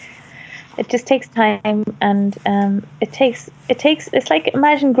time. It just takes time, and it's like,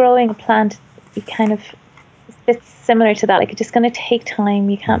 imagine growing a plant. You kind of, it's similar to that. Like, it's just going to take time.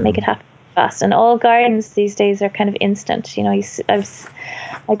 You can't make it happen fast, and all gardens these days are kind of instant. You know,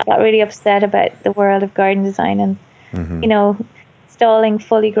 I got really upset about the world of garden design, and you know, installing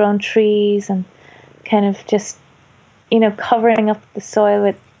fully grown trees and kind of just, you know, covering up the soil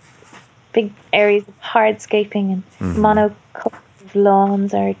with big areas of hardscaping and monocultive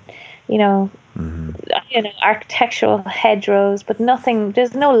lawns, or you know, architectural hedgerows, but nothing.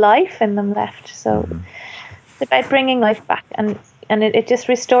 There's no life in them left. So it's about bringing life back, and it just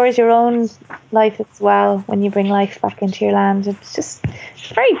restores your own life as well when you bring life back into your land. It's just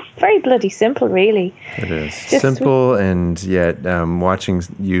very, very bloody simple, really. It is simple, and yet watching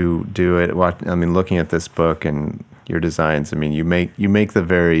you do it. I mean, looking at this book and your designs, I mean, you make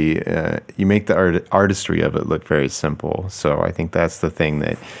the artistry of it look very simple. So I think that's the thing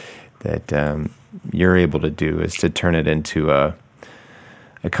that you're able to do, is to turn it into a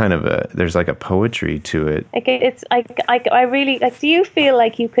kind of there's like a poetry to it. Like it's I really like. Do you feel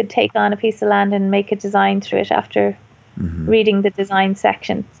like you could take on a piece of land and make a design through it after reading the design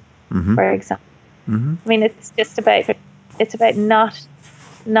section, for example? I mean, it's about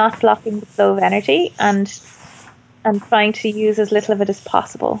not blocking the flow of energy and trying to use as little of it as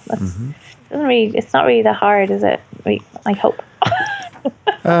possible. It's not really that hard, is it? I hope.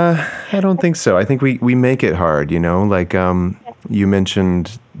 I don't think so. I think we make it hard, you know, like you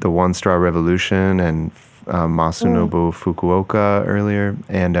mentioned the One Straw Revolution and Masanobu Fukuoka earlier,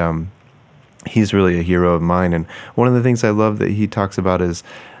 and he's really a hero of mine. And one of the things I love that he talks about is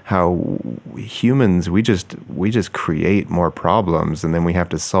how humans, we just create more problems, and then we have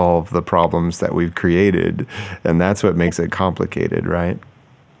to solve the problems that we've created, and that's what makes it complicated, right?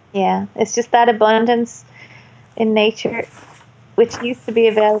 Yeah, it's just that abundance in nature, which used to be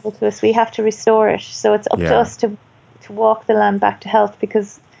available to us. We have to restore it, so it's up to us to walk the land back to health,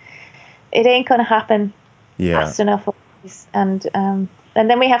 because it ain't going to happen fast enough always. And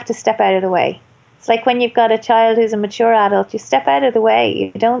then we have to step out of the way. It's like when you've got a child who's a mature adult, you step out of the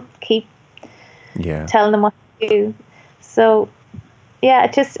way. You don't keep telling them what to do. So yeah,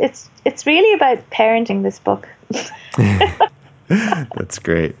 it's really about parenting, this book. That's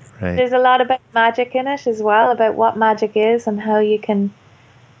great. Right. There's a lot about magic in it as well, about what magic is and how you can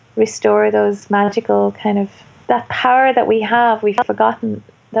restore those magical kind of, that power that we have. We've forgotten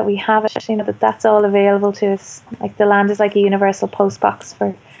that we have it, you know, that's all available to us. Like the land is like a universal postbox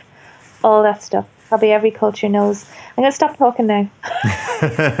for all that stuff. Probably every culture knows. I'm going to stop talking now.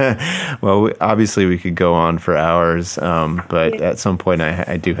 Well, obviously we could go on for hours, but at some point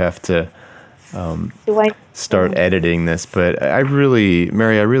I do have to start editing this. But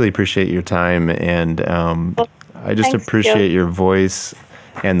Mary, I really appreciate your time, and I just appreciate your voice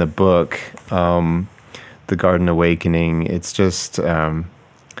and the book, The Garden Awakening. It's just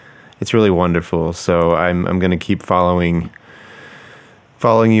it's really wonderful. So I'm going to keep following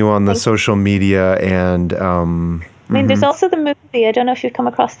you on the social media, and I mean, there's also the movie. I don't know if you've come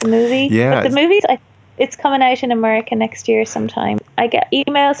across the movie. Yeah, but the movie, it's coming out in America next year sometime. I get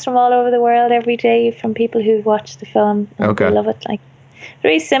emails from all over the world every day from people who've watched the film and they love it. Like,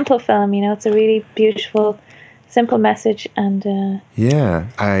 very simple film, you know. It's a really beautiful, simple message, and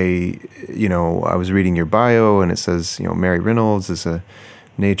I was reading your bio, and it says, Mary Reynolds is a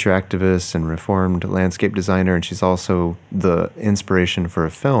nature activist and reformed landscape designer, and she's also the inspiration for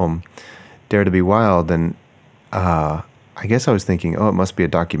a film, Dare to Be Wild. And I guess I was thinking, it must be a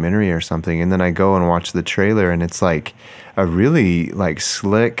documentary or something, and then I go and watch the trailer, and it's like a really like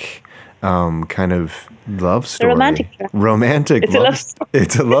slick kind of love story. Romantic.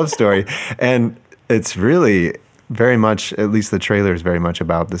 It's a love story, and it's really very much, at least the trailer is very much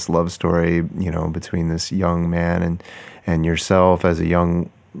about this love story, between this young man and yourself as a young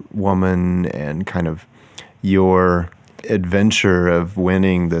woman, and kind of your adventure of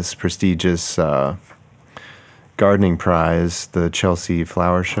winning this prestigious gardening prize, the Chelsea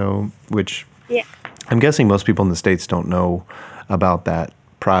Flower Show, which I'm guessing most people in the States don't know about that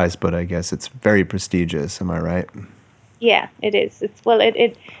prize, but I guess it's very prestigious. Am I right? Yeah, it is. It's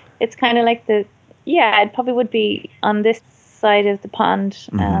kind of like it probably would be on this side of the pond,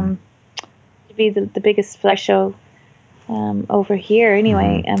 to be the biggest flower show over here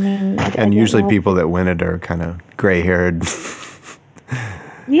anyway. I mean, and usually people that win it are kind of gray-haired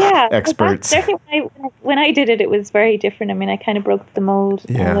experts. When I did it was very different. I mean, I kind of broke the mold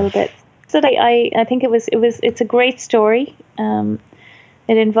a little bit. So I think it's a great story.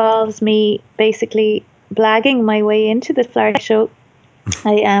 It involves me basically blagging my way into the flower show.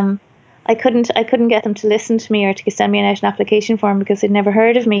 I couldn't get them to listen to me or to send me an application form because they'd never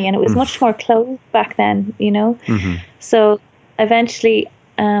heard of me, and it was much more closed back then, So eventually,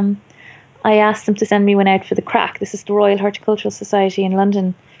 I asked them to send me one out for the Crack. This is the Royal Horticultural Society in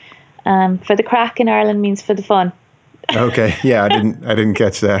London. For the Crack in Ireland means for the fun. Okay, yeah, I didn't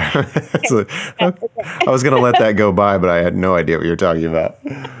catch that. I was going to let that go by, but I had no idea what you were talking about.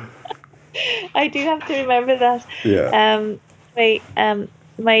 I do have to remember that. Yeah.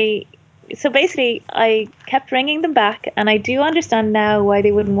 So basically, I kept ringing them back, and I do understand now why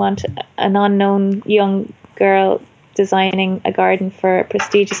they wouldn't want an unknown young girl designing a garden for a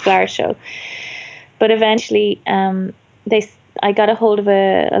prestigious flower show. But eventually, I got a hold of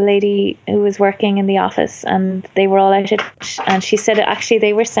a lady who was working in the office, and they were all out and she said actually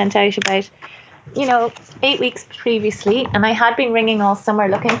they were sent out about 8 weeks previously, and I had been ringing all summer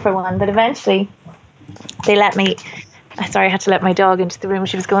looking for one, but eventually they let me. Sorry, I had to let my dog into the room.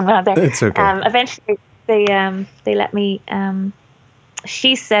 She was going around there. It's okay. Eventually they let me.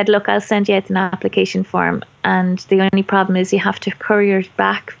 She said, look, I'll send you out an application form, and the only problem is you have to courier it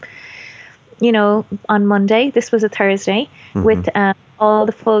back on Monday. This was a Thursday, with all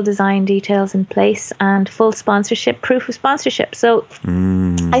the full design details in place and full sponsorship, proof of sponsorship. So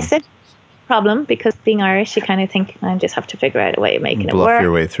I said, problem, because being Irish, you kind of think, I just have to figure out a way of making it work. Bluff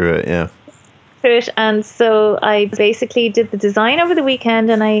your way through it, yeah. And so I basically did the design over the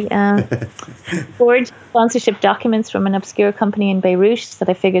weekend, and I forged sponsorship documents from an obscure company in Beirut that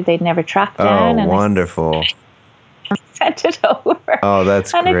I figured they'd never track down. Oh, wonderful. I sent it over. Oh,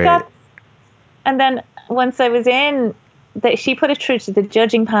 that's great. And then once I was in, she put it through to the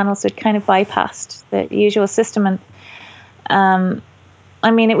judging panel, so it kind of bypassed the usual system. And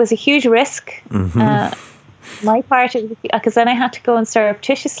I mean, it was a huge risk. My part, because then I had to go and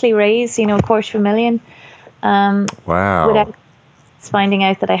surreptitiously raise, $250,000. Wow. Without finding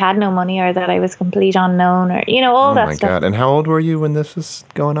out that I had no money, or that I was complete unknown, or all that stuff. Oh my God! And how old were you when this was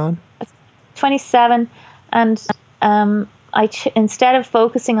going on? 27, and instead of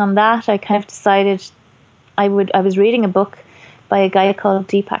focusing on that, I kind of decided I was reading a book by a guy called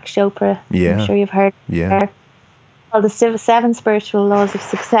Deepak Chopra. Yeah. I'm sure you've heard. Yeah. Called The 7 Spiritual Laws of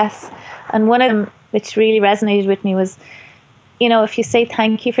Success, and one of them, which really resonated with me, was, if you say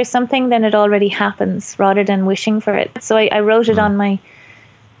thank you for something, then it already happens, rather than wishing for it. So I wrote it on my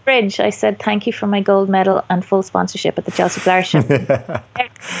fridge. I said, thank you for my gold medal and full sponsorship at the Chelsea Flower Show.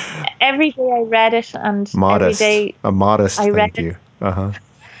 Every day I read it, and every day a modest thank you.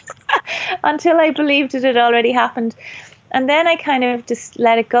 Until I believed it had already happened. And then I kind of just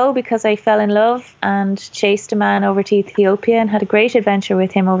let it go, because I fell in love and chased a man over to Ethiopia and had a great adventure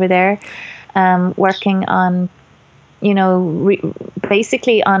with him over there, working on,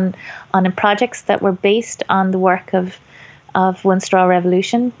 basically on projects that were based on the work of One Straw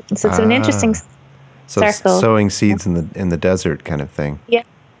Revolution. So it's an interesting circle. Sowing seeds in the desert kind of thing. Yeah,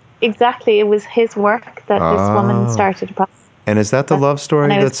 exactly. It was his work that this woman started a process. And is that the love story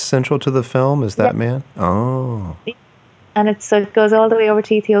that's central to the film? Is that man? Oh. And so it goes all the way over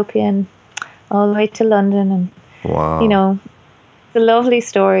to Ethiopia and all the way to London. And, wow. You know, it's a lovely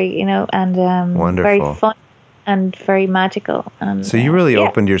story, you know, and wonderful. Very fun and very magical. And so you really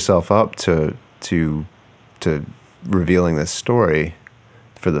opened yourself up to revealing this story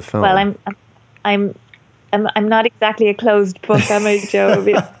for the film. Well, I'm not exactly a closed book, am I, Joe?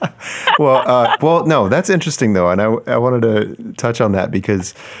 Well, no, that's interesting though, and I wanted to touch on that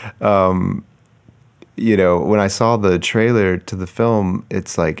because, you know, when I saw the trailer to the film,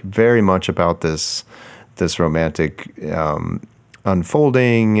 it's like very much about this romantic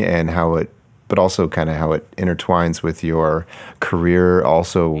unfolding and but also kind of how it intertwines with your career,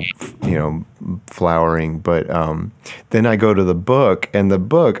 also, you know, flowering. But then I go to the book, and the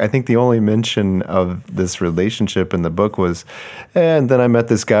book, I think the only mention of this relationship in the book was, and then I met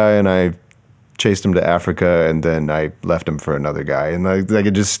this guy and I chased him to Africa and then I left him for another guy. And like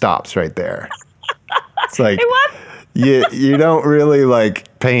it just stops right there. It's like, you don't really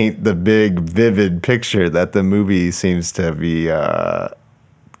like paint the big, vivid picture that the movie seems to be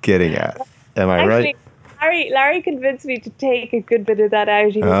getting at. Am I right? Larry convinced me to take a good bit of that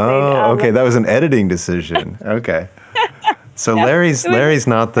out. Okay. That was an editing decision. Okay. So Larry's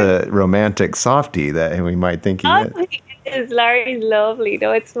not the romantic softie that we might think he is. He is. Larry's lovely.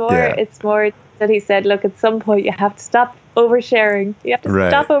 No, it's more that he said, look, at some point you have to stop oversharing. You have to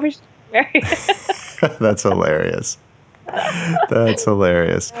stop oversharing. That's hilarious. That's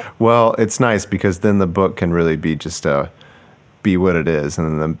hilarious. Well, it's nice because then the book can really be just be what it is,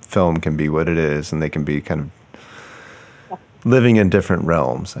 and then the film can be what it is, and they can be kind of living in different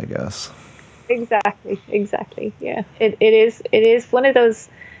realms, I guess. Exactly. Yeah, it is one of those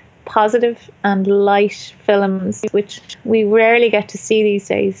positive and light films which we rarely get to see these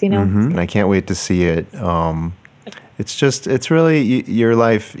days, you know. Mm-hmm. I can't wait to see it. It's really your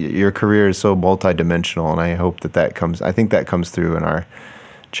life, your career is so multidimensional, and I hope I think that comes through in our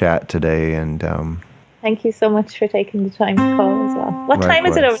chat today. And thank you so much for taking the time to call as well. What time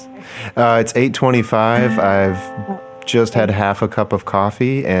is it over there? It's 8:25. I've just had half a cup of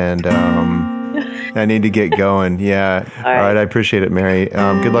coffee, and I need to get going. Yeah. All right. I appreciate it, Mary.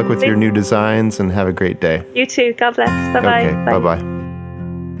 Good luck with your new designs, and have a great day. You too. God bless. Bye-bye. Okay. Bye-bye.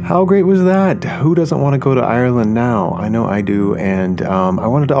 How great was that? Who doesn't want to go to Ireland now? I know I do. And I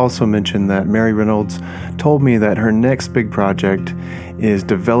wanted to also mention that Mary Reynolds told me that her next big project is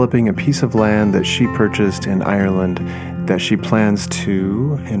developing a piece of land that she purchased in Ireland that she plans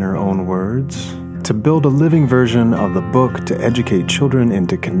to, in her own words, to build a living version of the book to educate children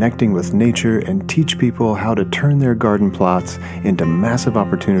into connecting with nature and teach people how to turn their garden plots into massive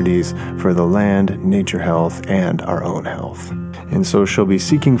opportunities for the land, nature health, and our own health. And so she'll be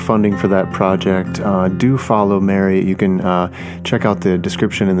seeking funding for that project. Do follow Mary. You can check out the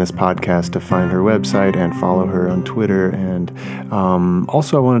description in this podcast to find her website and follow her on Twitter. And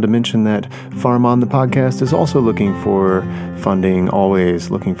also I wanted to mention that Farm On the podcast is also looking for funding,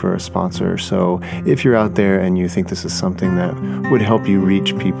 always looking for a sponsor. So if you're out there and you think this is something that would help you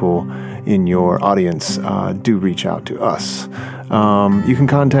reach people in your audience, do reach out to us. You can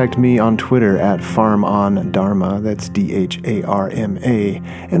contact me on Twitter at FarmOnDharma, that's DHARMA,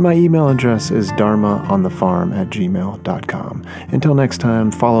 and my email address is dharmaonthefarm@gmail.com. Until next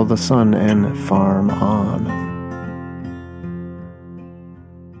time, follow the sun and farm on.